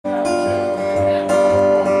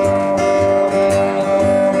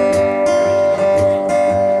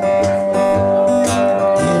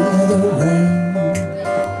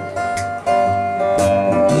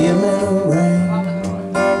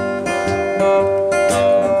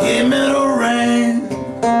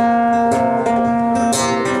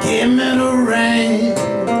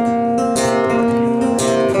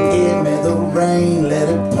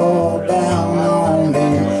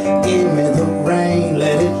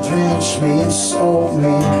drench me and soak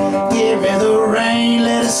me. Give me the rain,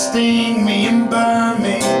 let it sting me and burn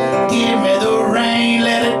me. Give me the rain,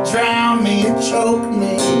 let it drown me and choke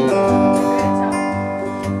me.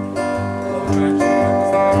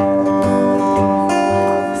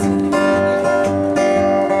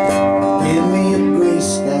 Give me a gray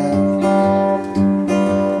sky.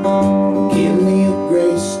 Give me a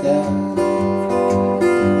gray sky.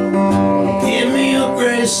 Give me a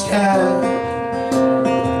gray sky.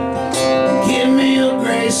 Give me a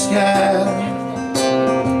gray sky.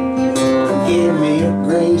 Give me a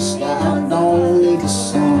gray sky. I don't need the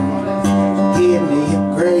sun. Give me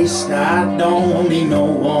a gray sky. I don't need no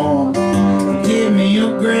warmth. Give me a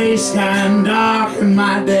gray sky and darken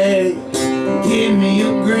my day. Give me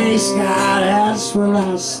a gray sky, that's where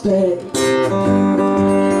I stay.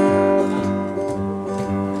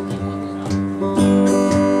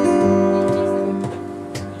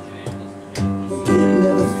 Give me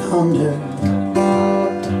the thunder.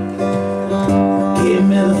 Give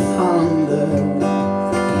me the thunder.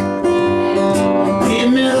 Give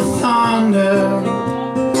me the thunder.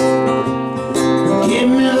 Give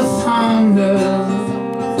me the thunder.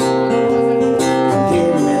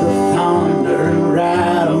 Give me the thunder and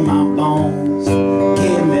rattle my bones.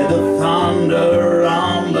 Give me the thunder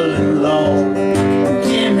rumbling low.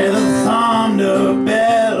 Give me the thunder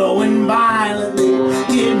bellowing violently.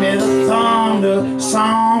 Give me the thunder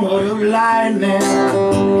song of lightning.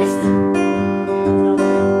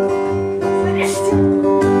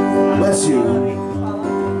 Bless you.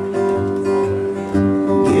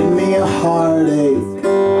 Give me a heartache.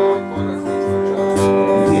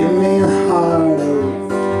 Give me a heartache.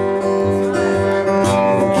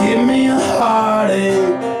 Give me a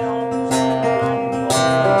heartache.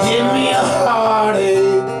 Give me a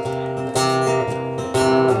heartache.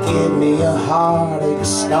 Give me a heartache, a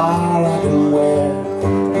scar I can wear.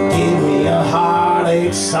 Give me a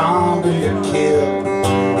heartache, something to kill.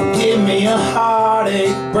 Give me a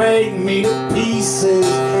heartache, break me to pieces.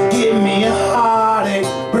 Give me a heartache,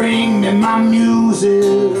 bring me my music.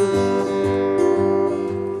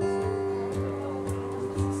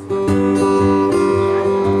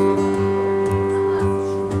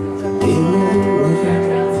 Give me the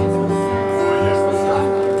rain.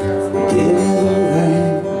 Give me the rain.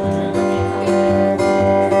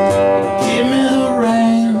 Give me the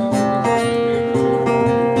rain.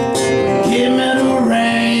 Give me the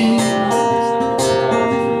rain.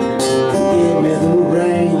 Give me the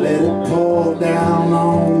rain, let it pour down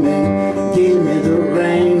on me. Give me the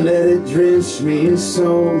rain, let it drench me and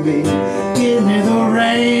soak me. Give me the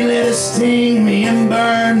rain, let it sting me and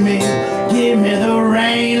burn me. Give me the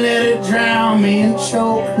rain, let it drown me and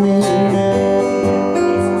choke me.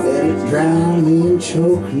 Let it drown me and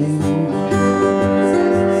choke me.